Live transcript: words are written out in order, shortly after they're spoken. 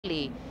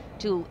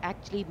to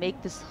actually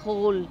make this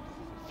whole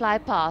fly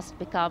past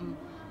become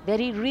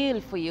very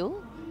real for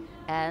you.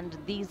 And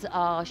these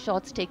are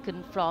shots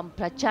taken from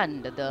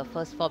Prachand, the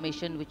first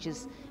formation, which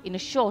is in a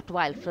short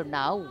while from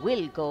now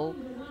will go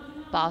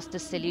past the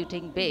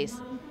saluting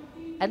base.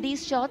 And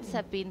these shots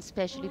have been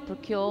specially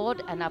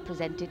procured and are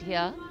presented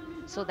here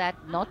so that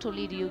not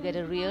only do you get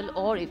a real,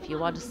 or if you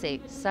want to say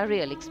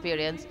surreal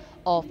experience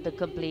of the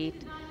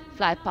complete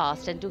fly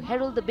past, and to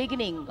herald the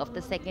beginning of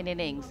the second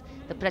innings,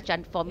 the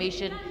Prachand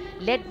formation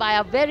led by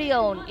our very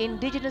own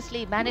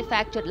indigenously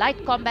manufactured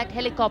light combat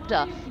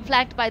helicopter,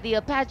 flanked by the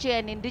Apache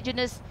and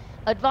indigenous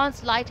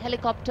advanced light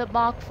helicopter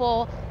Mark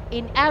IV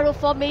in arrow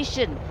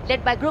formation,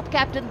 led by Group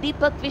Captain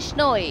Deepak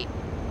Vishnoi.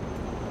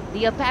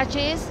 The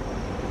Apaches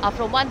are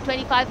from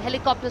 125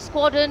 Helicopter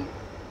Squadron.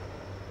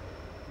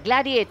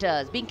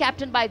 Gladiators, being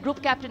captained by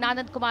Group Captain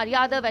Anand Kumar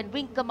Yadav and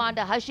Wing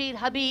Commander Hashir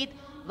Habib,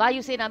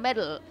 Vayu Sena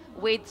Medal,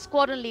 with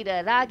Squadron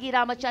Leader Ragi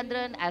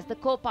Ramachandran as the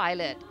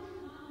co-pilot.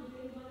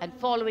 And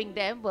following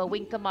them were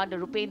Wing Commander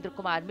Rupendra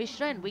Kumar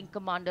Mishra and Wing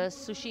Commander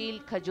Sushil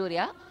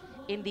Khajuria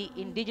in the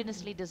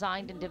indigenously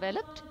designed and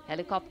developed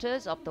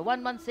helicopters of the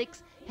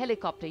 116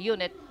 helicopter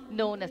unit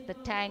known as the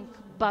Tank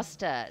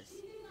Busters.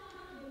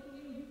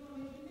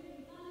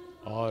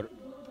 और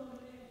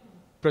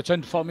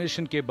प्रचंड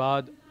formation के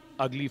बाद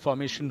अगली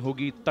formation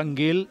होगी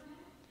तंगेल।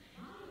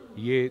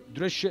 ये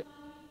दृश्य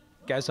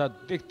कैसा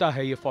दिखता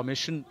है, ये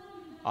फॉर्मेशन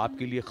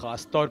आपके लिए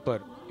खास तौर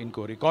पर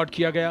इनको रिकॉर्ड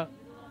किया गया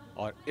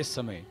और इस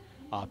समय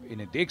आप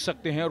इन्हें देख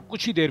सकते हैं। और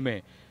कुछ ही देर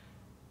में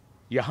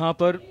यहां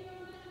पर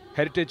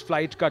हेरिटेज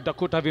फ्लाइट का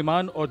डकोटा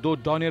विमान और 2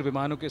 डॉनियर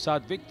विमानों के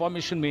साथ विग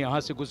फॉर्मेशन में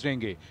यहां से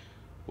गुजरेंगे।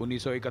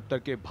 1971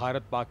 के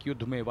भारत पाक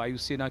युद्ध में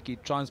वायुसेना की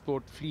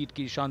ट्रांसपोर्ट फ्लीट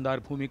की शानदार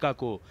भूमिका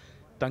को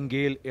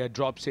तंगेल एयर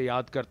ड्रॉप से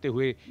याद करते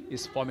हुए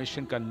इस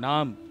फॉर्मेशन का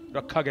नाम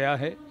रखा गया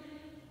है।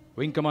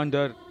 विंग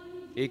कमांडर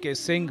AK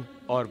सिंह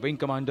और विंग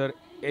कमांडर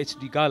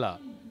HD गाला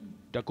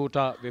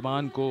डकोटा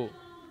विमान को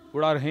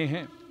उड़ा रहे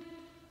हैं।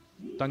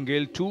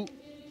 तंगेल 2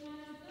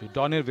 जो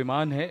डॉनियर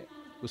विमान है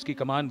उसकी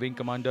कमान विंग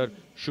कमांडर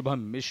शुभम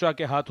मिश्रा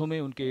के हाथों में,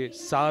 उनके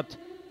साथ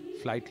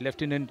फ्लाइट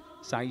लेफ्टिनेंट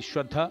साई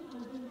श्रद्धा,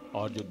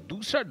 और जो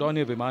दूसरा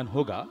डॉनियर विमान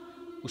होगा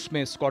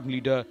उसमें स्क्वाड्रन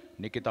लीडर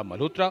निकिता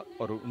मल्होत्रा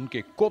और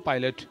उनके को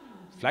pilot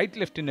flight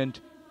lieutenant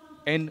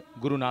N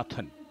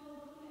Gurunathan.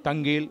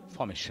 तंगेल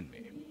formation में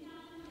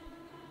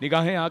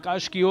निगाहें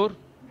आकाश की ओर,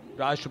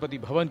 राष्ट्रपति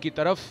भवन की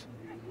तरफ।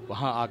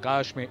 वहां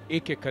आकाश में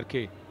एक एक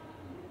करके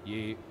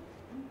ये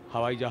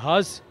हवाई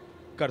जहाज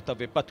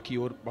कर्तव्य पथ की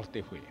ओर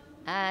बढ़ते हुए।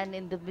 And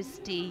in the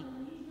misty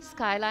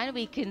skyline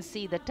we can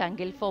see the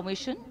Tangel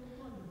formation.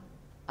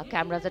 Our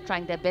cameras are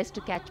trying their best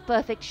to catch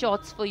perfect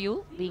shots for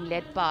you, being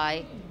led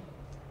by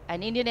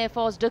an Indian Air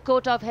Force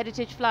Dakota of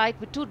Heritage Flight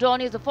with 2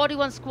 Dorniers of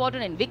 41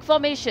 Squadron in big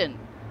formation,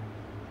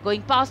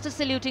 going past the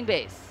saluting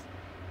base.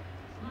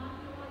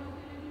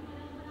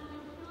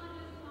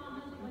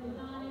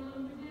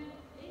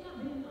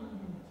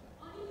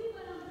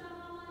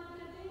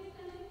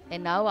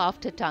 And now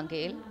after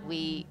Tangel,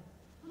 we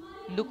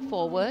look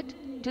forward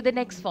to the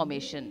next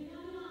formation,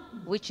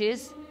 which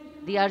is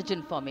the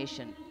Arjun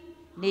formation,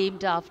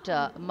 named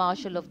after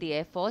Marshal of the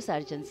Air Force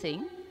Arjun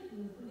Singh.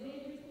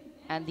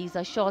 And these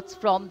are shots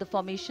from the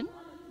formation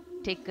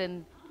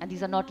taken, and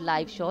these are not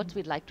live shots,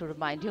 we'd like to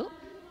remind you.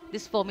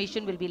 This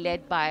formation will be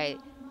led by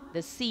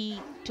the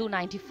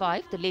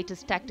C-295, the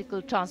latest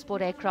tactical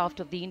transport aircraft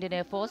of the Indian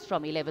Air Force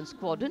from 11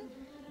 Squadron,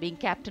 being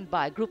captained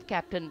by Group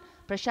Captain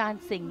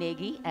Prashant Singh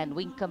Negi and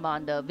Wing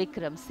Commander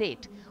Vikram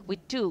Seth, with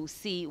 2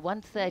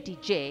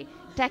 C-130J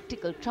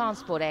tactical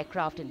transport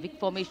aircraft in big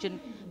formation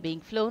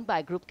being flown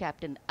by Group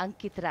Captain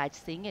Ankit Raj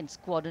Singh and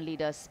Squadron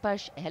Leader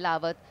Sparsh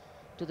Helawat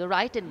to the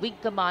right, and Wing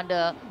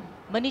Commander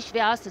Manish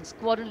Vyas and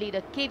Squadron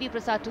Leader KV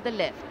Prasad to the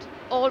left,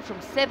 all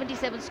from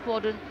 77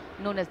 Squadron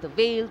known as the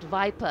Veiled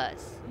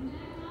Vipers.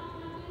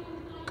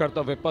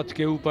 कर्तव्य पथ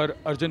के ऊपर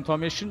Arjun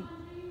formation,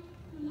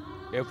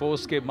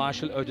 air force के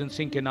martial Arjun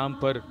Singh के नाम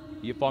पर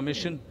यह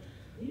formation.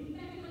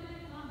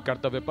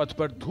 कर्तव्य पथ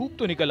पर धूप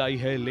तो निकल आई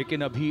है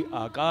लेकिन अभी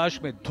आकाश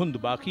में धुंध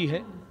बाकी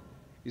है,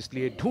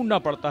 इसलिए ढूंढना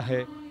पड़ता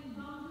है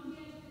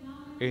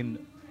इन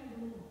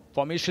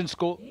फॉर्मेशंस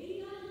को,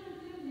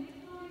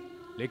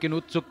 लेकिन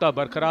उत्सुकता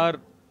बरकरार।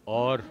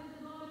 और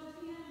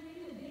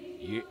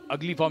ये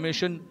अगली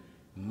फॉर्मेशन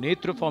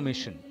नेत्र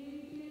फॉर्मेशन,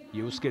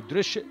 ये उसके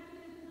दृश्य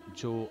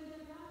जो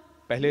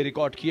पहले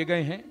रिकॉर्ड किए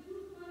गए हैं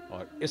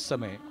और इस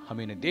समय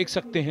हम इन्हें देख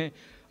सकते हैं।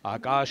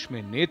 आकाश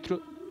में नेत्र,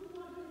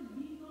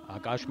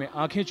 आकाश में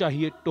आंखें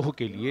चाहिए टोह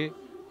के लिए।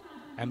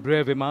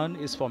 एम्ब्रेयर विमान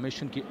इस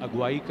फॉर्मेशन की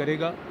अगुवाई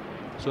करेगा।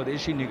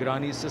 स्वदेशी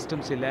निगरानी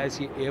सिस्टम से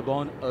लैस ये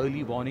airborne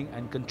early warning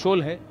and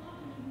control है।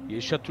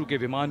 ये शत्रु के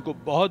विमान को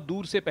बहुत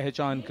दूर से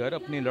पहचान कर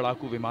अपने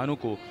लड़ाकू विमानों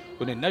को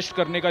उन्हें नष्ट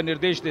करने का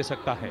निर्देश दे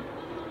सकता है।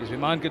 इस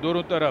विमान के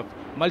दोनों तरफ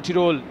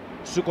मल्टीरोल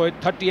सुखोई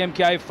 30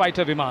 MKI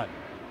फाइटर विमान।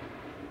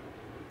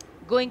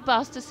 Going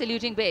past the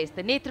saluting base,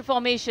 the Netra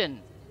formation,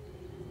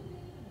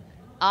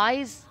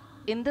 eyes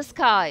in the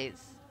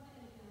skies.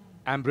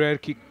 Embraer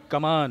की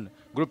कमान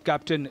group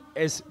captain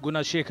S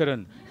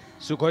Gunasekaran,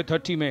 Sukhoi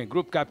 30 में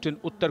ग्रुप कैप्टन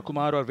उत्तर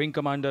कुमार और wing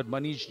commander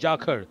Manish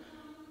Jakhar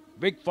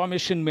wig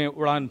formation में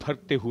उड़ान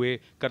भरते हुए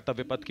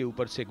कर्तव्य पथ के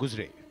ऊपर से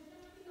गुजरे।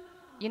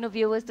 You know,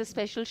 viewers, the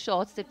special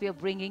shots that we are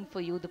bringing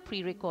for you, the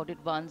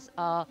pre-recorded ones,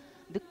 are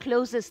the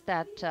closest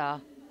that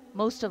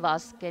most of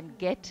us can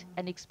get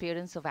an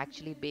experience of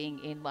actually being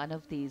in one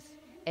of these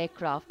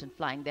aircraft and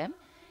flying them.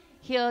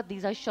 Here,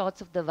 these are shots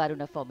of the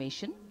Varuna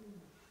formation.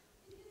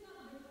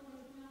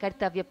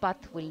 Kartavya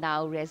Path will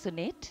now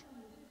resonate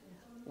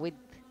with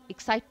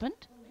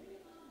excitement.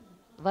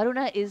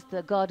 Varuna is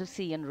the god of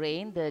sea and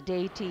rain, the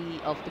deity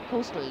of the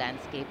coastal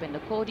landscape, and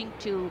according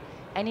to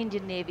an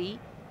Indian Navy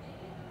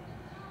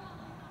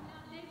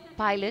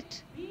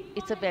pilot,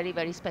 it's a very,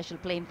 very special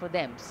plane for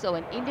them. So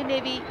an Indian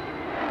Navy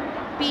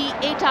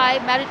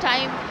P-8I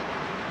maritime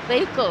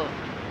vehicle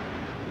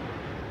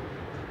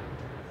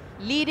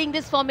leading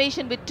this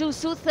formation with two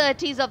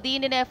Su-30s of the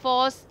Indian Air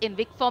Force in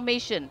Vic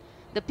formation.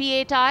 The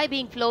P-8I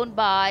being flown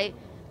by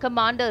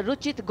Commander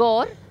Ruchit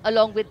Gaur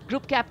along with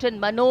Group Captain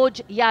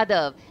Manoj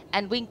Yadav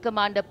and Wing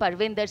Commander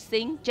Parvinder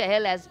Singh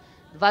Chahal as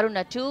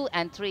Varuna 2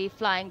 and 3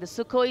 flying the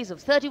Sukhois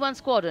of 31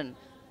 Squadron,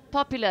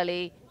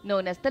 popularly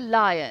known as the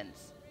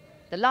Lions.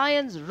 The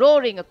Lions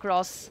roaring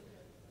across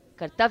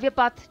Kartavya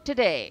Path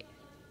today.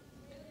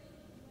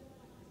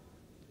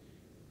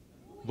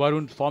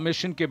 Varun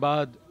formation के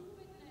बाद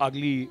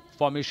अगली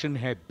formation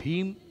है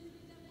भीम,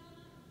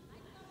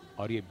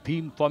 और ये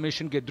Bhim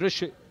formation के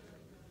दृश्य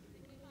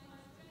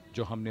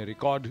जो हमने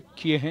रिकॉर्ड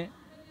किए हैं,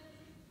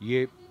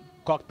 ये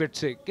कॉकपिट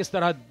से किस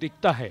तरह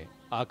दिखता है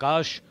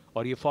आकाश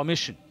और ये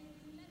फॉर्मेशन।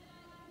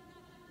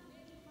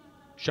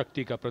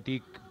 शक्ति का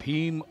प्रतीक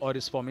भीम और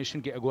इस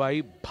फॉर्मेशन की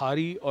अगुवाई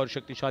भारी और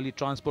शक्तिशाली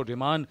ट्रांसपोर्ट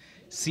विमान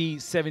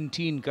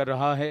C-17 कर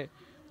रहा है।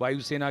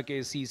 वायुसेना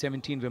के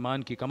C-17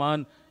 विमान की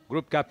कमान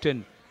ग्रुप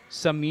कैप्टन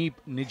समीप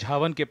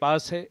निझावन के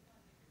पास है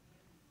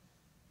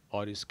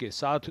और इसके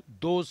साथ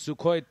दो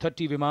सुखोई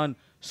 30 विमान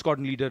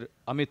स्क्वाड्रन लीडर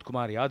अमित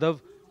कुमार यादव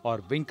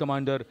और विंग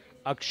कमांडर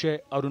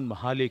अक्षय अरुण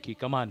महाले की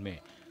कमान में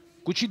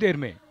कुछ ही देर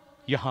में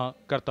यहां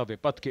कर्तव्य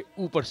पथ के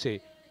ऊपर से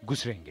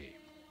गुजरेंगे।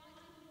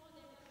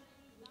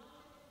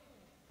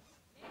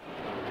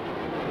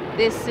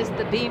 This is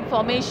the beam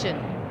formation,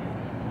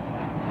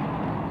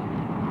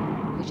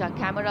 which our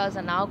cameras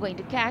are now going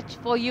to catch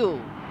for you.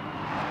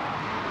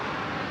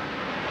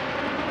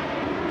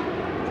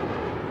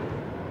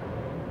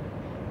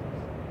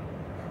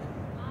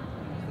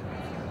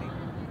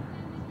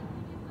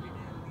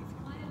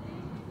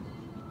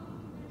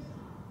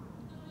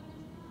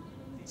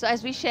 So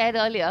as we shared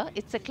earlier,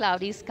 it's a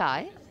cloudy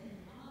sky,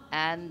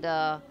 and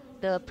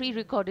the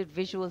pre-recorded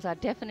visuals are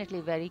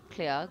definitely very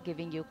clear,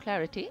 giving you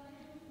clarity.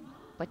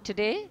 But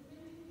today,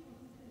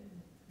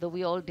 though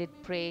we all did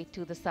pray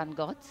to the sun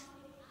gods,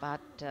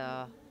 but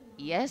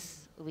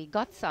yes, we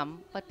got some,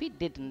 but we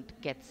didn't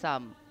get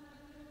some.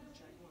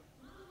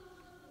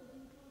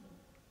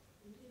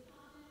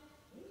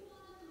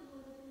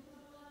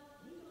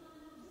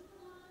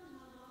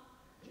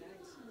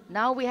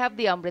 Now we have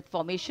the Amrit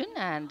formation,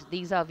 and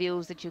these are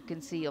views that you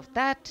can see of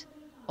that.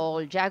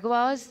 All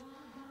Jaguars.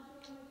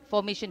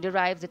 Formation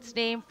derives its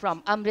name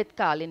from Amrit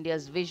Kal,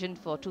 India's vision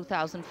for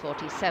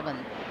 2047.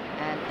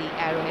 And the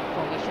Arrowhead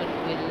formation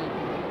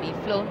will be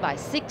flown by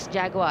 6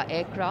 Jaguar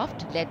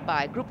aircraft led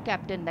by Group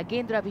Captain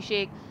Nagendra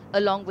Abhishek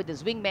along with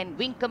his wingmen,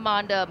 Wing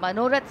Commander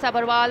Manorat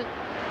Sabarwal,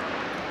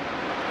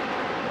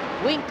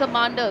 Wing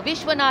Commander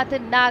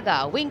Vishwanathan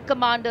Naga, Wing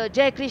Commander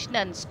Jay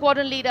Krishnan,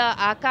 Squadron Leader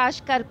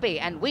Akash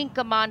Karpe and Wing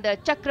Commander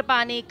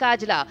Chakrapani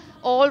Kajla,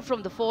 all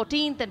from the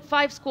 14th and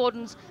 5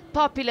 squadrons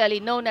popularly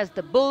known as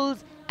the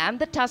Bulls and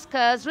the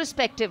Tuskers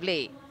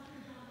respectively.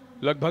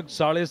 लगभग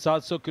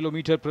 750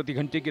 kilometre प्रति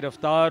घंटे की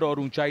रफ्तार और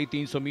ऊंचाई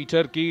 300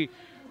 metre की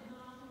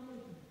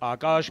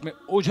आकाश में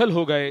ओझल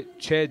हो गए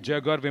 6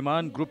 जैगुआर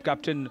विमान ग्रुप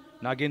कैप्टन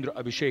नागेंद्र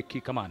अभिषेक की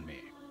कमान में।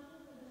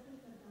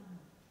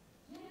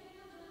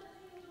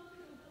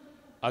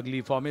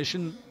 अगली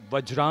फॉर्मेशन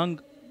वज्रांग,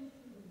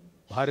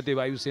 भारतीय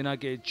वायुसेना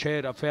के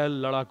 6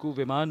 राफेल लड़ाकू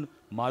विमान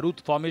मारुत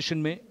फॉर्मेशन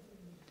में।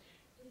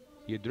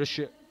 ये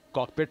दृश्य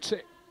कॉकपिट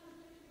से।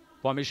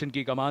 फॉर्मेशन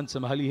की कमान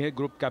संभाली है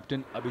ग्रुप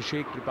कैप्टन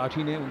अभिषेक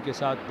त्रिपाठी ने, उनके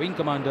साथ विंग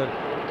कमांडर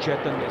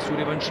चैतन्य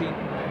सूर्यवंशी,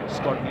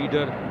 स्क्वाड्रन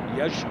लीडर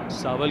यश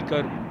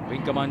Savalkar,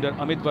 wing commander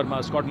Amit Verma,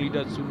 squadron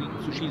leader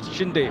सुशील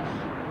शिंदे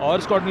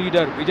और squadron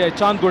leader Vijay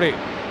Chandgude.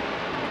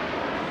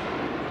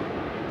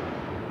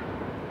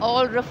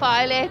 All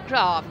Rafale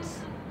aircrafts,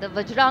 the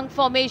Vajrang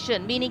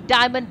formation, meaning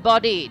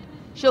diamond-bodied,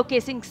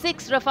 showcasing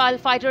 6 Rafale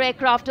fighter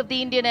aircraft of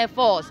the Indian Air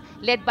Force,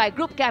 led by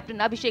Group Captain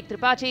Abhishek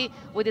Tripathi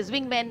with his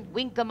wingmen,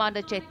 Wing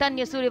Commander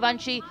Chaitanya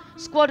Suryavanshi,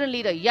 Squadron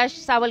Leader Yash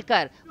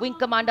Savalkar, Wing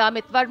Commander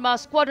Amit Verma,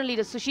 Squadron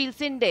Leader Sushil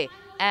Sinde,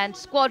 and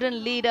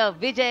Squadron Leader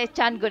Vijay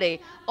Chandgade,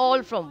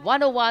 all from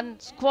 101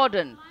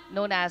 Squadron,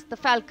 known as the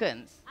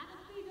Falcons.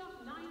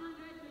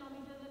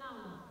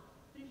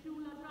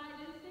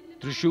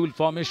 त्रिशूल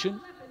formation,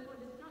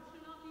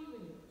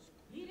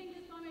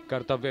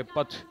 कर्तव्य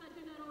पथ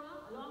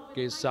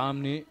के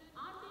सामने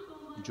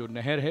जो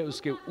नहर है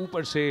उसके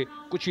ऊपर से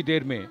कुछ ही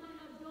देर में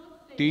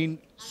 3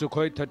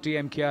 सुखोई 30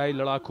 MKI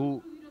लड़ाकू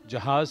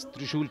जहाज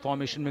त्रिशूल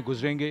फॉर्मेशन में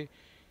गुजरेंगे।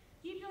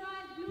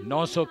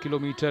 900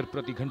 किलोमीटर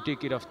प्रति घंटे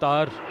की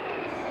रफ्तार,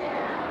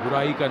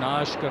 बुराई का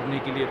नाश करने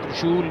के लिए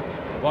त्रिशूल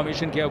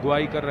फॉर्मेशन की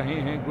अगुवाई कर रहे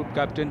हैं ग्रुप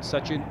कैप्टन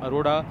सचिन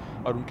अरोड़ा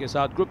और उनके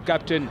साथ ग्रुप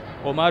कैप्टन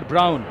ओमार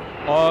ब्राउन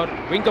और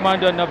wing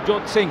commander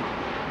Navjot Singh.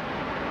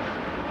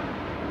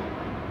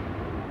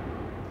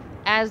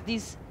 As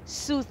these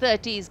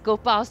Su-30s go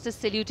past the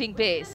saluting base,